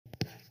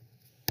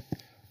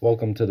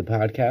Welcome to the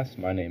podcast.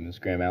 My name is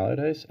Graham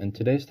Allardyce, and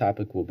today's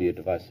topic will be a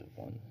divisive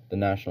one, the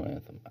national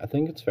anthem. I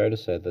think it's fair to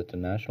say that the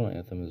national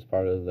anthem is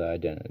part of the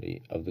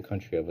identity of the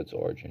country of its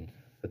origin,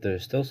 but there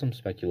is still some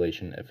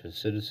speculation if a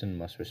citizen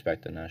must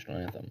respect the national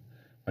anthem.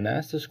 When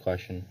asked this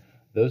question,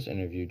 those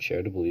interviewed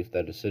shared a belief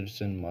that a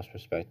citizen must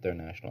respect their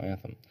national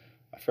anthem.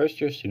 A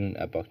first-year student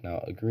at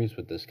Bucknell agrees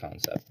with this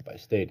concept by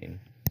stating,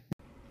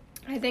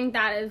 I think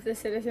that if the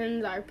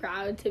citizens are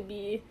proud to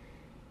be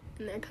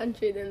in their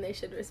country, then they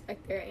should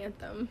respect their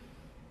anthem.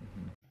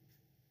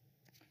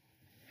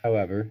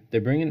 However, they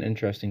bring an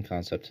interesting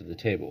concept to the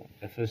table.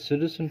 If a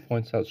citizen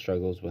points out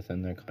struggles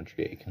within their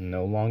country, it can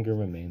no longer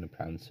remain a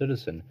proud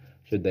citizen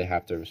should they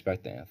have to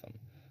respect the anthem.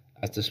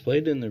 As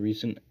displayed in the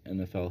recent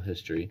NFL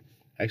history,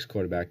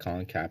 ex-quarterback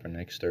Colin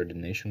Kaepernick stirred a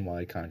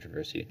nationwide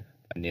controversy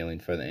by kneeling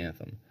for the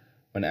anthem.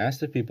 When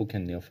asked if people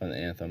can kneel for the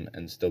anthem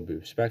and still be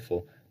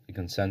respectful, the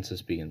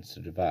consensus begins to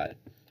divide.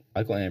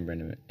 Michael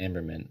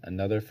Amberman,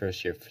 another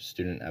first-year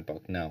student at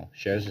Bucknell,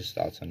 shares his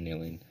thoughts on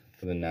kneeling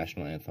for the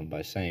national anthem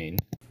by saying,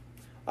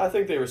 I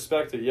think they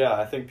respect it, yeah.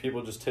 I think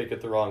people just take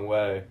it the wrong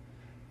way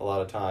a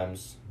lot of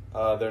times.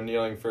 They're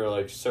kneeling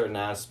for certain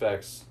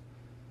aspects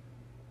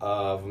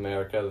of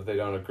America that they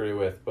don't agree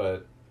with,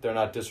 but they're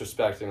not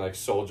disrespecting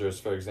soldiers,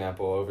 for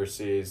example,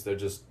 overseas. They're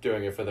just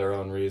doing it for their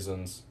own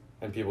reasons,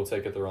 and people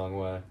take it the wrong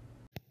way.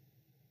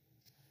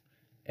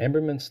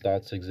 Amberman's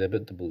thoughts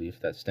exhibit the belief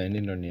that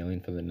standing or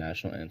kneeling for the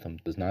national anthem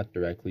does not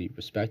directly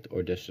respect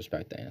or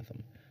disrespect the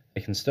anthem.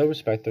 They can still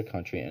respect their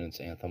country and its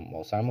anthem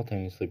while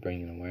simultaneously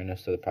bringing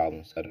awareness to the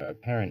problems that are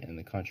apparent in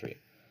the country.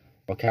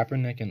 While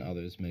Kaepernick and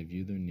others may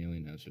view their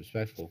kneeling as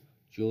respectful,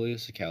 Julia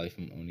Sakali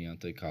from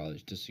Oneonta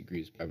College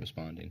disagrees by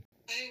responding,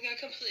 I think that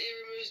completely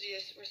removes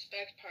the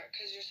respect part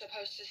because you're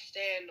supposed to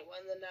stand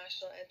when the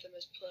national anthem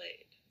is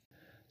played.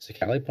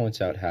 Sakali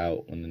points out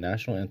how, when the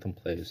national anthem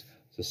plays,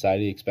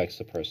 society expects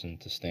the person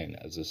to stand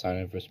as a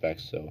sign of respect,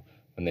 so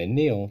when they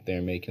kneel, they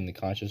are making the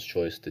conscious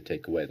choice to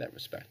take away that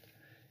respect.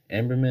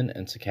 Amberman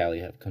and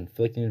Sakali have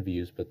conflicting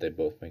views, but they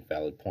both make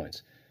valid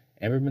points.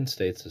 Amberman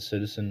states a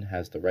citizen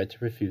has the right to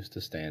refuse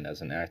to stand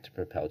as an act to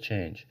propel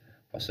change,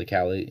 while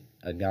Sakali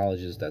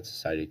acknowledges that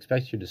society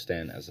expects you to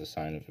stand as a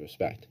sign of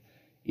respect.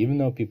 Even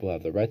though people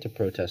have the right to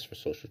protest for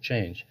social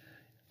change,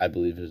 I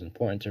believe it is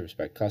important to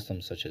respect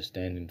customs such as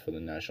standing for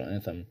the national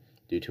anthem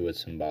due to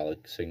its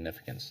symbolic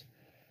significance.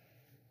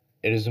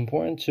 It is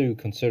important to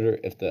consider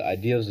if the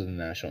ideals of the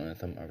national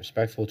anthem are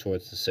respectful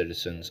towards the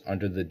citizens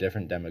under the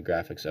different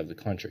demographics of the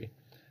country.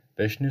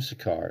 Vishnu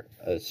Sakar,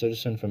 a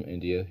citizen from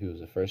India who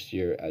is a first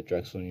year at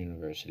Drexel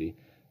University,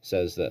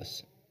 says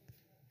this.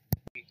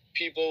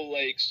 People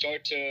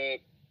start to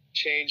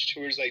change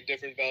towards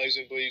different values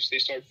and beliefs. They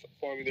start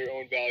forming their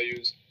own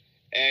values.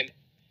 And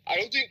I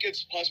don't think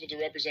it's possible to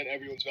represent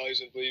everyone's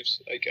values and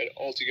beliefs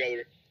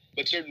altogether,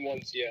 but certain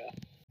ones, yeah.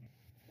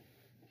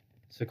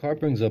 Sakar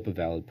brings up a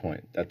valid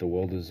point that the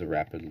world is a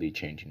rapidly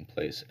changing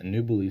place, and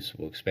new beliefs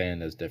will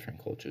expand as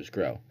different cultures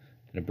grow.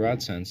 In a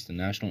broad sense, the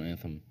national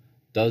anthem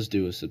does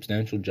do a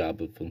substantial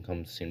job of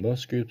encompassing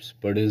most groups,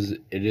 but it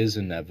is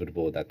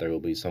inevitable that there will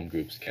be some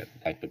groups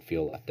that could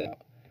feel left out.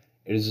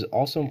 It is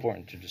also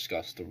important to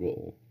discuss the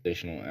role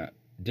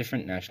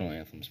different national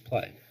anthems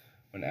play.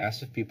 When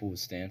asked if people would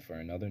stand for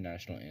another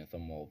national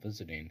anthem while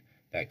visiting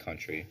that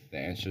country, the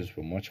answers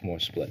were much more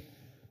split.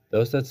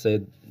 Those that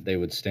said they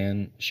would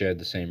stand shared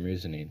the same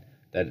reasoning,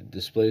 that it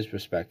displays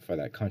respect for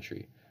that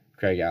country.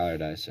 Craig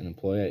Allardyce, an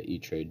employee at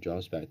E-Trade,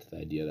 draws back to the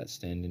idea that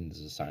standing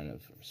is a sign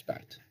of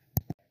respect.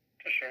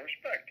 To show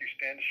respect. You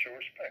stand to show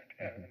respect,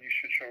 and you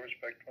should show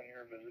respect when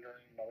you're a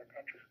visitor in another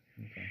country.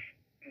 Okay.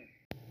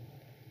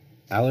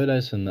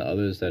 Allardyce and the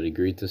others that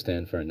agreed to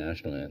stand for a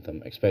national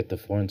anthem expect the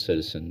foreign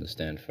citizen to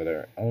stand for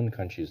their own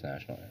country's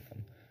national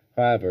anthem.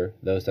 However,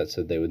 those that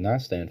said they would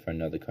not stand for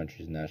another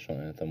country's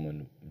national anthem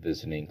when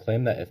visiting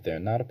claim that if they are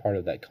not a part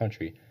of that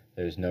country,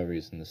 there is no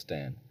reason to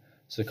stand.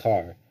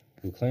 Sakar,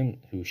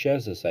 who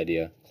shares this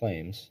idea,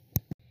 claims,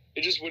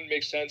 it just wouldn't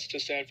make sense to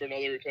stand for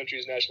another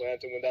country's national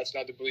anthem when that's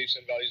not the beliefs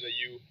and values that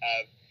you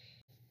have.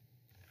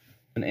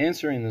 When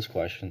answering this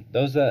question,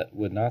 those that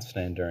would not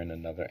stand during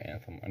another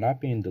anthem are not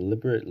being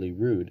deliberately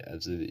rude,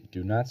 as they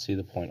do not see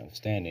the point of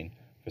standing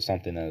for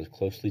something that is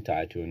closely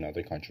tied to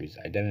another country's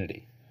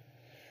identity.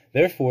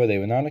 Therefore, they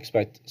would not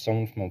expect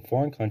someone from a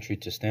foreign country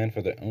to stand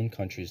for their own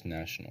country's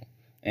national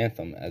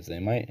anthem, as they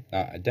might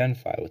not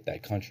identify with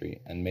that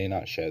country and may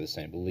not share the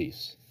same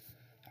beliefs.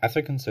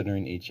 After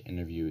considering each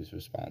interviewee's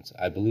response,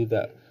 I believe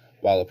that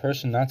while a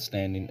person not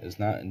standing is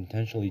not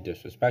intentionally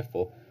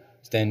disrespectful,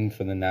 standing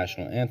for the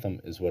national anthem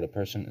is what a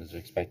person is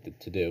expected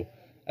to do,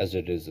 as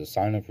it is a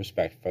sign of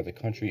respect for the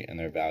country and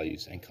their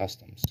values and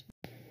customs.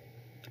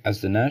 As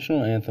the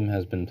national anthem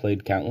has been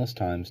played countless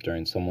times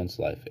during someone's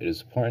life, it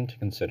is important to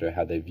consider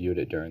how they viewed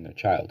it during their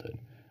childhood,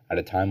 at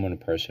a time when a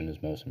person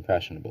is most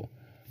impressionable.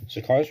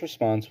 Sakar's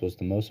response was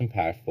the most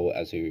impactful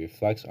as he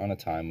reflects on a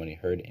time when he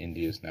heard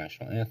India's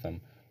national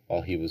anthem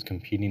while he was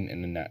competing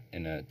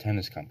in a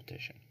tennis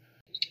competition.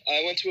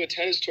 I went to a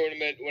tennis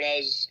tournament when I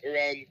was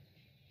around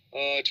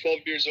 12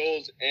 years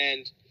old,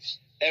 and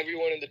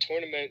everyone in the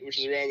tournament, which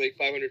is around like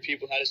 500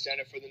 people, had to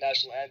stand up for the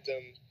national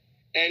anthem,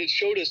 and it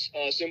showed us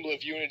a symbol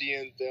of unity.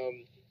 And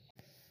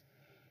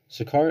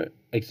Sakar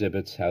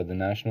exhibits how the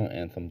national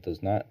anthem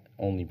does not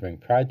only bring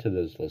pride to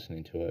those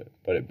listening to it,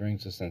 but it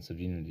brings a sense of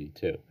unity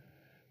too.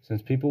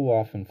 Since people will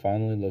often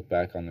fondly look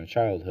back on their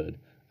childhood,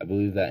 I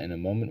believe that in a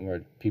moment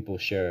where people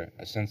share,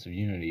 a sense of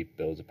unity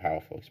builds a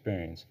powerful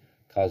experience,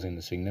 causing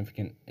the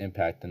significant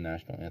impact the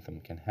national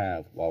anthem can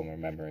have while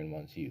remembering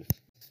one's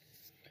youth.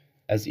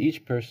 As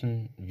each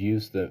person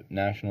views the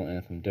national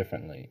anthem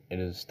differently, it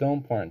is still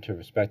important to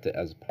respect it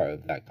as a part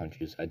of that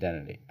country's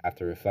identity.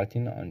 After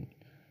reflecting on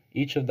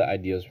each of the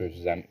ideas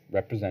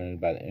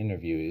represented by the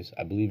interviewees,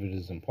 I believe it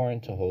is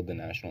important to hold the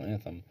national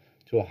anthem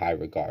to a high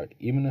regard,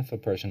 even if a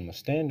person must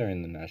stand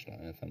during the national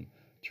anthem,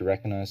 to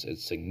recognize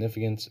its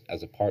significance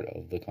as a part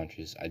of the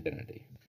country's identity.